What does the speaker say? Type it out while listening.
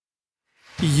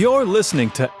You're listening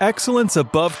to Excellence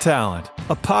Above Talent,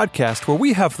 a podcast where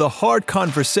we have the hard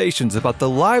conversations about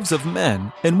the lives of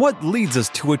men and what leads us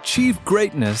to achieve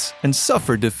greatness and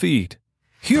suffer defeat.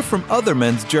 Hear from other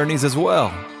men's journeys as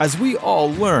well, as we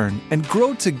all learn and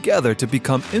grow together to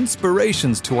become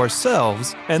inspirations to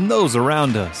ourselves and those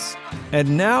around us.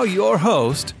 And now your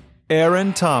host,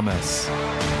 Aaron Thomas.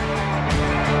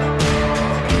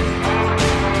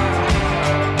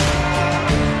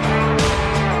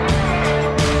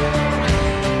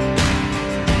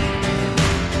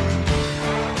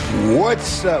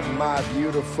 What's up, my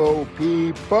beautiful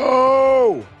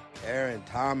people? Aaron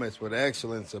Thomas with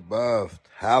Excellence Above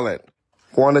Talent.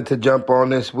 Wanted to jump on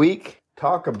this week,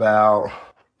 talk about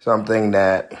something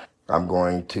that I'm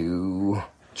going to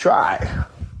try.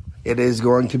 It is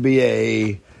going to be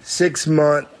a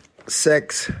 6-month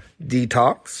sex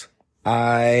detox.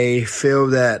 I feel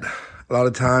that a lot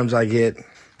of times I get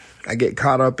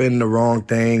caught up in the wrong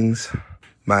things.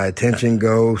 My attention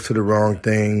goes to the wrong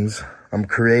things. I'm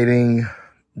creating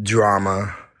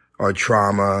drama or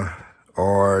trauma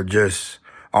or just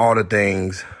all the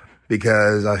things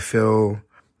because I feel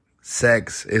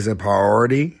sex is a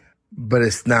priority, but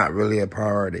it's not really a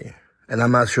priority. And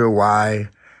I'm not sure why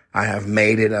I have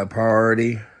made it a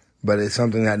priority, but it's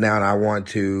something that now I want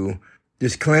to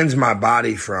just cleanse my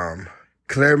body from,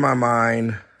 clear my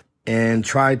mind, and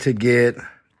try to get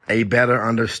a better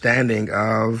understanding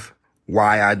of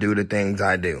why I do the things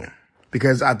I do.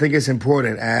 Because I think it's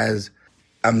important as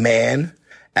a man,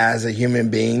 as a human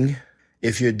being,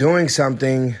 if you're doing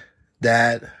something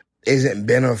that isn't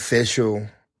beneficial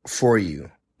for you,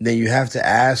 then you have to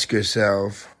ask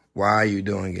yourself, why are you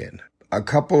doing it? A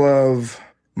couple of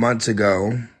months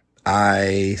ago,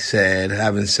 I said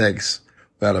having sex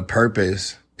without a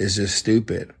purpose is just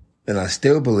stupid. And I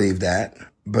still believe that,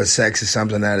 but sex is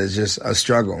something that is just a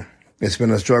struggle. It's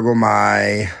been a struggle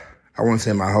I won't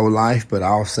say my whole life, but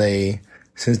I'll say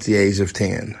since the age of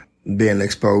 10, being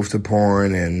exposed to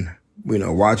porn and,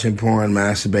 watching porn,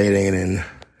 masturbating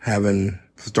and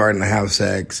starting to have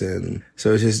sex. And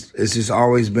so it's just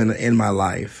always been in my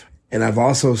life. And I've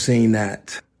also seen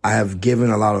that I have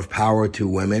given a lot of power to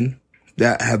women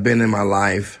that have been in my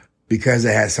life because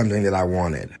they had something that I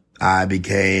wanted. I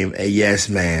became a yes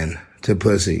man to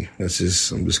pussy. I'm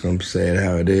just going to say it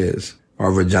how it is.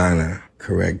 Or vagina,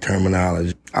 correct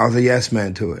terminology. I was a yes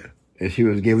man to it. If she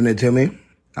was giving it to me,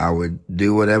 I would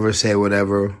do whatever, say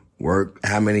whatever, work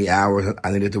how many hours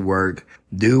I needed to work,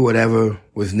 do whatever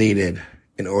was needed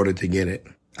in order to get it.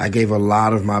 I gave a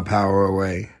lot of my power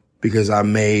away because I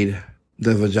made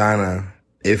the vagina,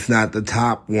 if not the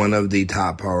top, one of the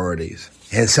top priorities.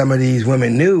 And some of these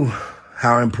women knew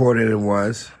how important it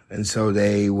was, and so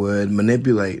they would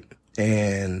manipulate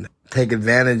and take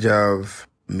advantage of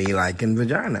me liking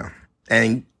vagina.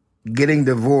 And getting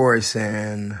divorced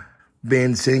and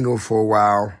being single for a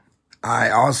while, I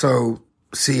also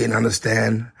see and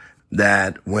understand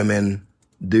that women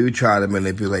do try to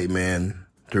manipulate men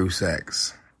through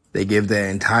sex. They give their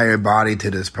entire body to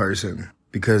this person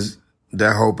because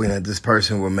they're hoping that this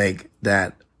person will make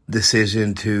that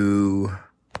decision to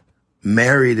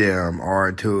marry them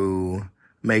or to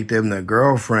make them their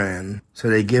girlfriend. So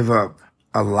they give up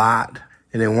a lot.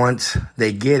 And then once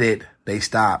they get it, they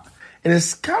stop. And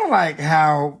it's kind of like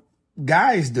how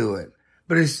guys do it.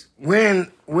 But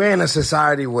we're in a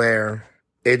society where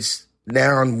it's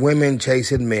now women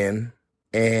chasing men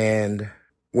and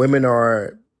women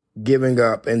are giving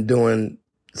up and doing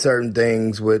certain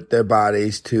things with their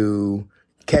bodies to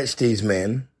catch these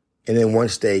men. And then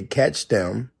once they catch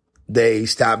them, they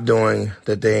stop doing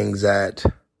the things that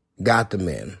got the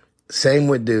men. Same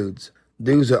with dudes.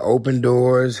 Dudes are open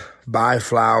doors, buy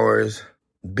flowers,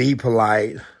 be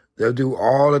polite. They'll do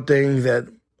all the things that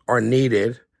are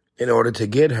needed in order to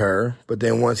get her. But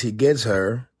then once he gets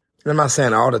her, and I'm not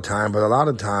saying all the time, but a lot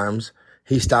of times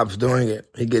he stops doing it.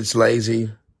 He gets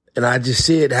lazy. And I just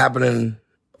see it happening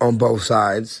on both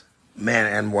sides, man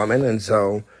and woman. And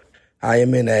so I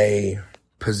am in a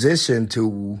position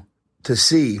to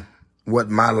see what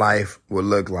my life would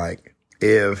look like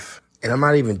if, and I'm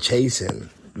not even chasing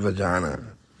vagina.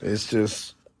 It's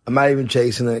just, I'm not even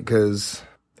chasing it because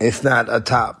it's not a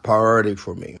top priority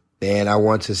for me. And I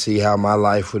want to see how my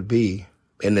life would be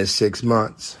in this 6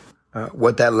 months,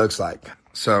 what that looks like.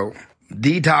 So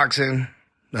detoxing,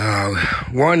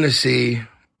 wanting to see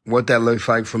what that looks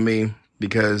like for me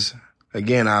because,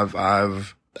 again,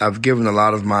 I've given a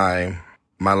lot of my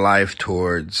life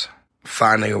towards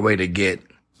finding a way to get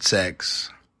sex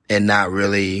and not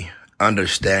really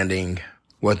understanding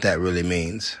what that really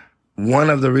means.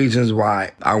 One of the reasons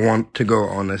why I want to go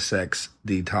on a sex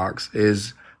detox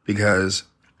is because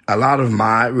a lot of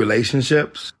my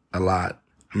relationships, I'm not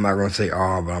going to say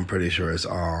all, but I'm pretty sure it's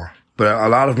all. But a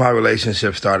lot of my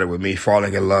relationships started with me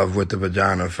falling in love with the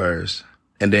vagina first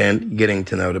and then getting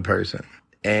to know the person.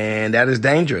 And that is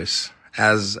dangerous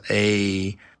as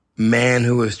a man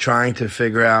who is trying to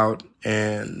figure out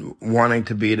and wanting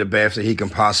to be the best that he can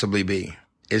possibly be.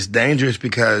 It's dangerous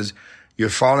because you're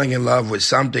falling in love with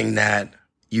something that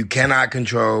you cannot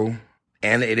control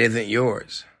and it isn't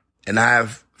yours. And I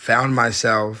have found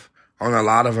myself on a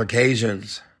lot of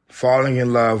occasions falling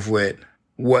in love with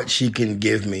what she can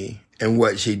give me and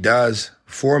what she does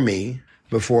for me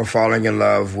before falling in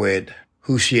love with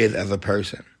who she is as a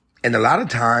person. And a lot of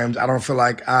times I don't feel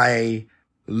like I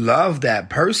love that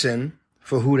person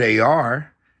for who they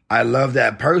are. I love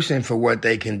that person for what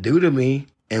they can do to me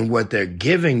and what they're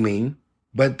giving me.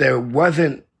 But there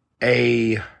wasn't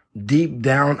a deep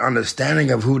down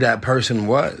understanding of who that person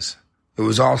was. It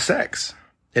was all sex.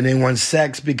 And then when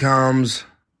sex becomes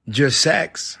just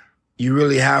sex, you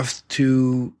really have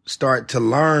to start to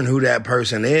learn who that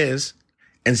person is.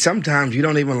 And sometimes you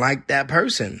don't even like that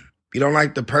person. You don't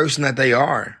like the person that they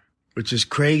are, which is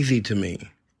crazy to me.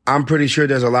 I'm pretty sure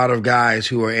there's a lot of guys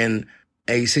who are in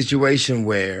a situation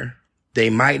where they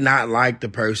might not like the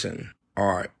person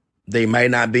or they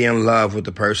might not be in love with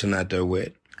the person that they're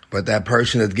with, but that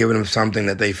person is giving them something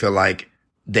that they feel like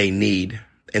they need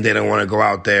and they don't want to go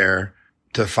out there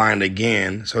to find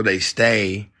again. So they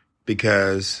stay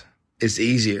because it's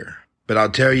easier. But I'll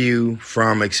tell you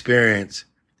from experience,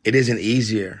 it isn't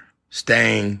easier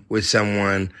staying with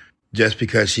someone just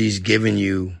because she's giving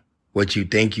you what you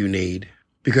think you need.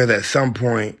 Because at some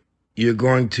point, you're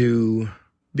going to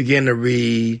begin to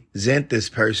resent this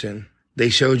person. They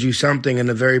showed you something in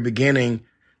the very beginning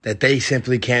that they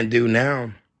simply can't do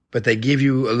now. But they give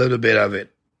you a little bit of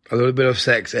it, a little bit of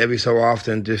sex every so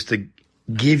often just to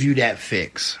give you that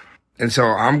fix. And so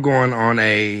I'm going on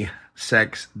a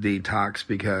sex detox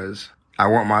because I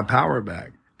want my power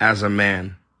back as a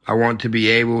man. I want to be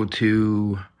able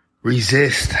to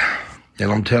resist.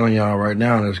 And I'm telling y'all right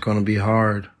now, it's going to be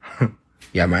hard.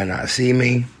 Y'all might not see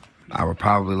me. I would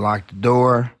probably lock the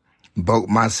door, bolt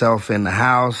myself in the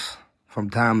house from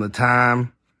time to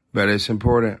time, but it's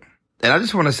important. And I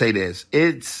just want to say this.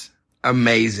 It's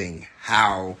amazing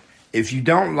how if you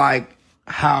don't like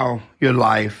how your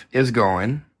life is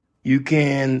going, you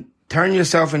can turn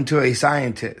yourself into a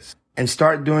scientist and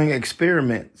start doing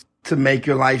experiments to make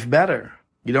your life better.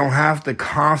 You don't have to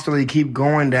constantly keep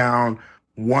going down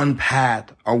one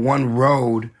path or one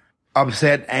road,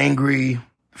 upset, angry,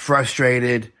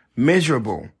 frustrated,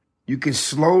 miserable. You can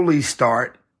slowly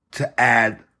start to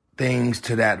add things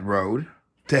to that road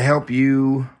to help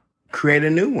you create a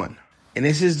new one. And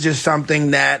this is just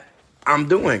something that I'm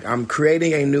doing. I'm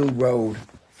creating a new road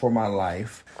for my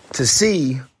life to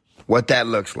see what that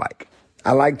looks like.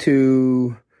 I like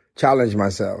to challenge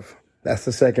myself. That's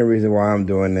the second reason why I'm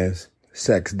doing this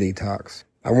sex detox.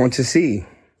 I want to see,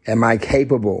 am I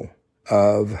capable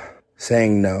of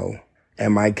saying no?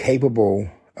 Am I capable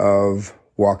of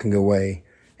walking away?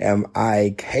 Am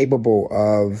I capable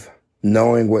of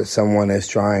knowing what someone is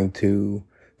trying to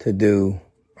do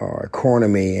or corner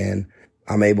me and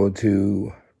I'm able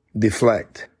to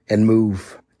deflect and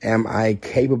move? Am I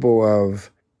capable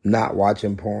of not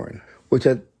watching porn? Which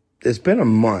it's been a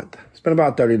month. It's been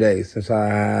about 30 days since I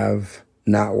have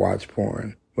not watched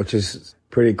porn, which is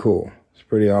pretty cool. It's a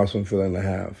pretty awesome feeling to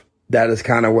have. That is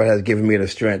kind of what has given me the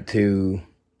strength to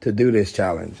do this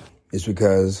challenge. It's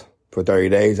because for 30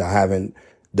 days, I haven't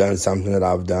done something that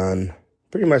I've done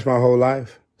pretty much my whole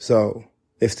life. So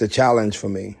it's the challenge for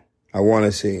me. I want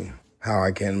to see how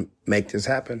I can make this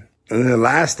happen. And then the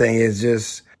last thing is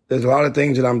just, there's a lot of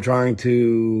things that I'm trying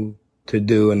to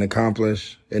do and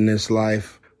accomplish in this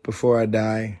life before I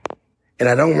die. And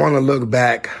I don't want to look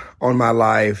back on my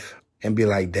life and be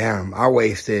like, damn, I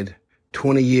wasted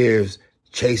 20 years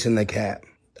chasing the cat.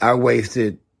 I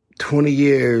wasted 20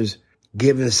 years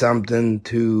giving something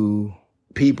to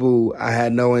people I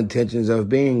had no intentions of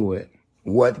being with.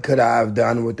 What could I have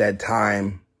done with that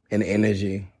time and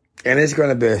energy? And it's going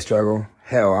to be a struggle.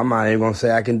 Hell, I'm not even going to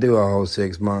say I can do a whole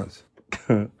 6 months.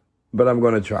 But I'm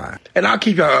going to try. And I'll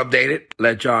keep y'all updated,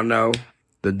 let y'all know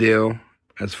the deal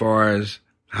as far as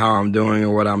how I'm doing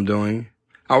and what I'm doing.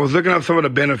 I was looking up some of the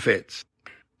benefits,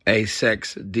 a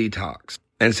sex detox.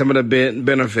 And some of the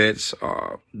benefits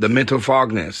are the mental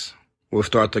fogness will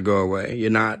start to go away.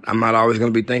 I'm not always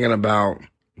going to be thinking about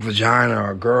vagina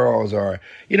or girls or,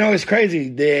 it's crazy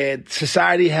that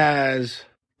society has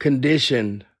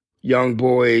conditioned young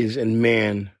boys and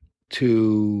men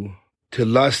to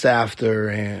lust after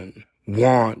and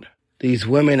want these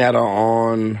women that are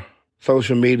on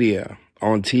social media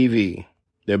on TV.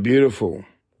 They're beautiful.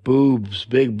 Boobs,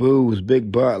 big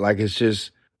butt. Like it's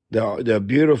just, they're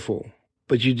beautiful.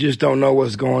 But you just don't know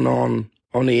what's going on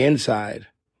the inside.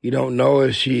 You don't know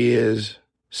if she is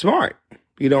smart.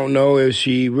 You don't know if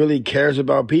she really cares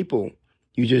about people.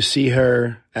 You just see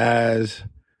her as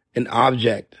an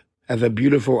object, as a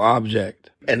beautiful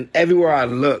object. And everywhere I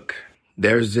look,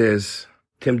 there's this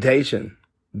temptation.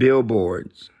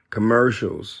 Billboards,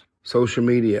 commercials, social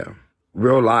media,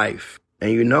 real life.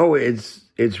 And you know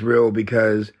it's real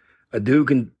because a dude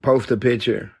can post a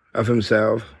picture of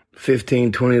himself,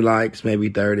 15, 20 likes, maybe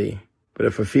 30. But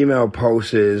if a female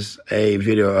posts a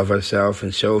video of herself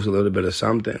and shows a little bit of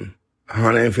something,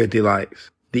 150 likes.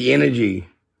 The energy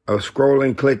of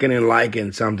scrolling, clicking, and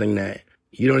liking something that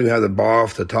you don't even have the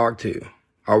balls to talk to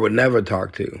or would never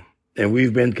talk to. And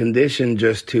we've been conditioned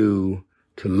just to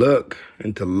look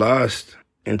and to lust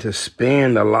and to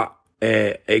spend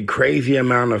a crazy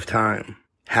amount of time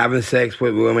having sex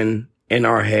with women in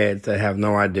our heads that have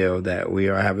no idea that we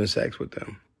are having sex with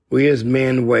them. We as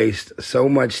men waste so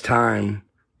much time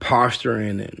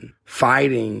posturing and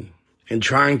fighting and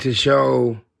trying to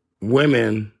show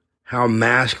women how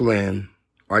masculine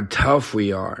or tough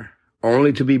we are,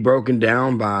 only to be broken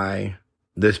down by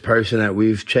this person that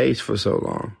we've chased for so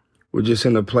long. We're just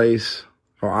in a place,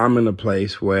 or I'm in a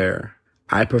place where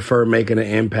I prefer making an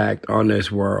impact on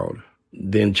this world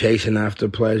than chasing after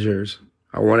pleasures.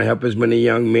 I want to help as many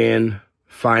young men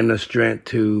find the strength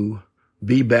to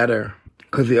be better.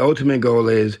 Because the ultimate goal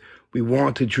is we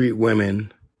want to treat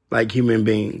women like human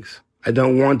beings. I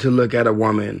don't want to look at a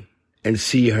woman and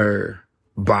see her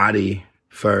body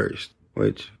first,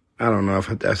 which I don't know if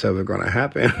that's ever going to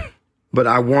happen. But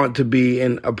I want to be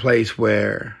in a place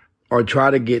where, or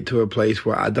try to get to a place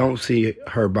where I don't see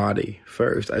her body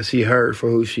first. I see her for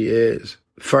who she is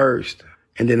first.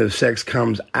 And then if sex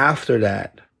comes after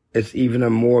that, it's even a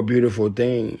more beautiful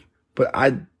thing. But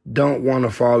I don't want to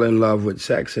fall in love with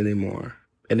sex anymore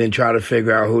and then try to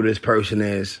figure out who this person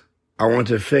is. I want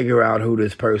to figure out who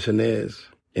this person is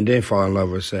and then fall in love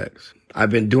with sex. I've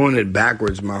been doing it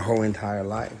backwards my whole entire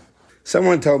life.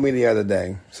 Someone told me the other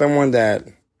day, someone that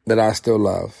I still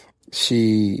love,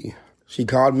 she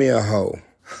called me a hoe.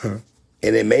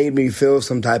 And it made me feel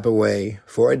some type of way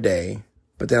for a day.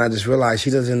 But then I just realized she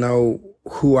doesn't know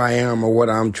who I am or what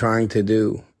I'm trying to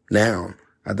do now.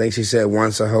 I think she said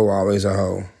once a hoe, always a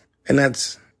hoe. And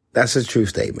that's a true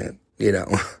statement, you know.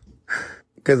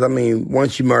 Because, I mean,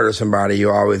 once you murder somebody,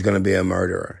 you're always going to be a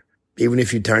murderer. Even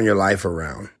if you turn your life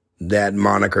around, that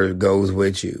moniker goes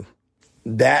with you.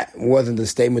 That wasn't the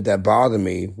statement that bothered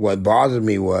me. What bothered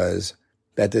me was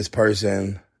that this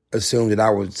person assumed that I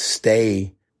would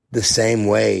stay the same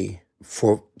way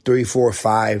for 3, 4,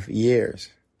 5 years.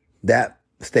 That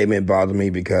statement bothered me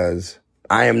because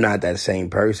I am not that same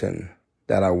person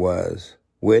that I was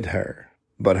with her.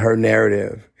 But her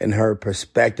narrative and her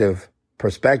perspective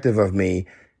of me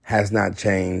has not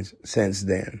changed since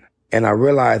then. And I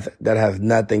realized that has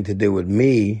nothing to do with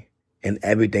me and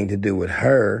everything to do with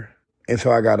her. And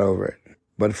so I got over it.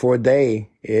 But for a day,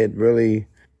 it really,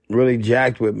 really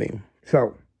jacked with me.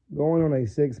 So going on a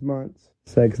 6 months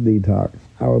sex detox.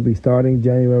 I will be starting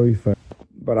January 1st.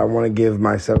 But I want to give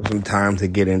myself some time to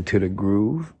get into the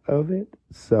groove of it.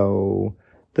 So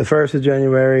the 1st of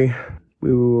January,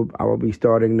 I will be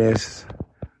starting this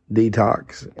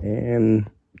detox and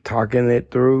talking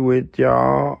it through with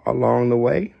y'all along the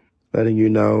way, letting you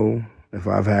know if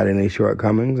I've had any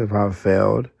shortcomings, if I've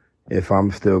failed, if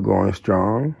I'm still going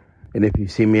strong. And if you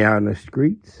see me out in the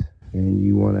streets and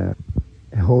you want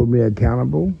to hold me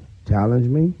accountable, challenge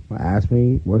me, ask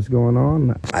me what's going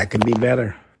on, I can be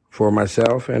better for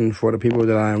myself and for the people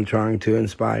that I am trying to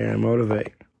inspire and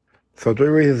motivate. So 3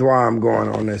 reasons why I'm going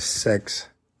on this sex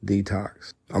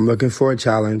detox. I'm looking for a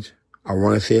challenge. I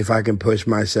want to see if I can push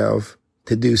myself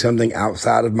to do something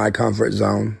outside of my comfort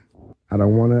zone. I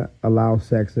don't want to allow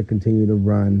sex to continue to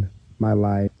run my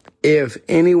life. If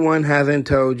anyone hasn't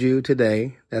told you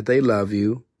today that they love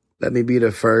you, let me be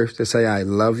the first to say I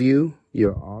love you.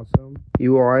 You're awesome.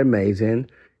 You are amazing.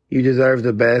 You deserve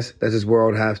the best that this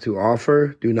world has to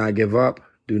offer. Do not give up.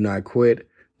 Do not quit.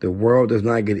 The world does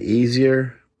not get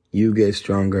easier. You get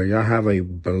stronger. Y'all have a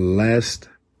blessed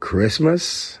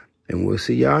Christmas, and we'll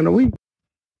see y'all in a week.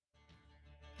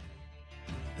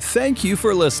 Thank you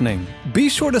for listening. Be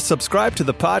sure to subscribe to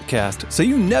the podcast so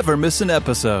you never miss an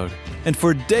episode. And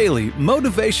for daily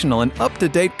motivational and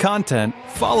up-to-date content,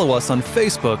 follow us on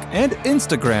Facebook and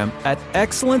Instagram at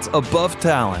Excellence Above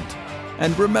Talent.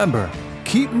 And remember,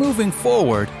 keep moving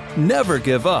forward, never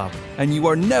give up, and you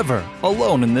are never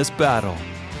alone in this battle.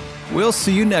 We'll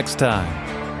see you next time.